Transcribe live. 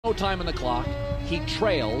no time on the clock. He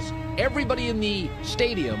trails. Everybody in the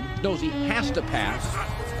stadium knows he has to pass.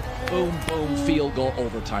 Boom, boom, field goal,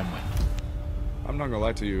 overtime win. I'm not gonna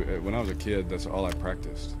lie to you, when I was a kid, that's all I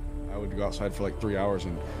practiced. I would go outside for like 3 hours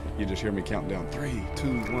and you just hear me counting down 3, 2,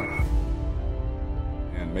 1.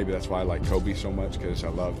 And maybe that's why I like Kobe so much, because I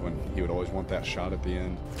loved when he would always want that shot at the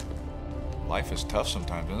end. Life is tough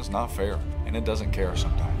sometimes, and it's not fair, and it doesn't care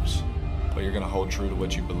sometimes. But you're gonna hold true to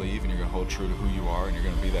what you believe, and you're gonna hold true to who you are, and you're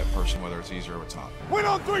gonna be that person whether it's easy or it's not. Win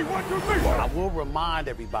on 3, 1, 2, 3. I will remind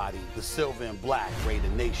everybody, the silver and black, Raider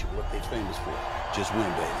Nation, what they famous for. Just win,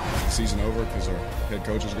 baby. Season over because our head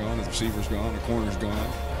coach is gone, the receiver's gone, the corner's gone.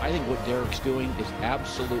 I think what Derek's doing is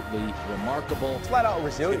absolutely remarkable. Flat out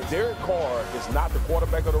resilience. If Derek Carr is not the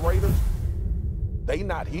quarterback of the Raiders, they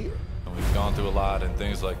not here. We've gone through a lot and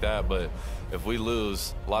things like that, but if we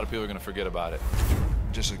lose, a lot of people are gonna forget about it.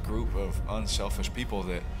 Just a group of unselfish people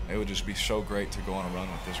that it would just be so great to go on a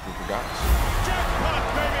run with this group of guys. Jackpot,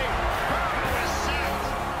 baby! Brown is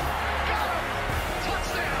sacked. Got him!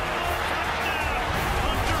 Touchdown!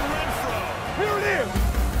 Hunter Renfro. Here it is.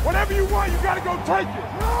 Whatever you want, you got to go take it.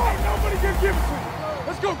 No. Ain't nobody can give it to you.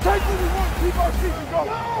 Let's go take what we want and keep our season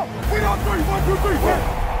going. No. Win on 3, 1, 2, 3,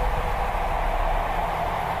 10.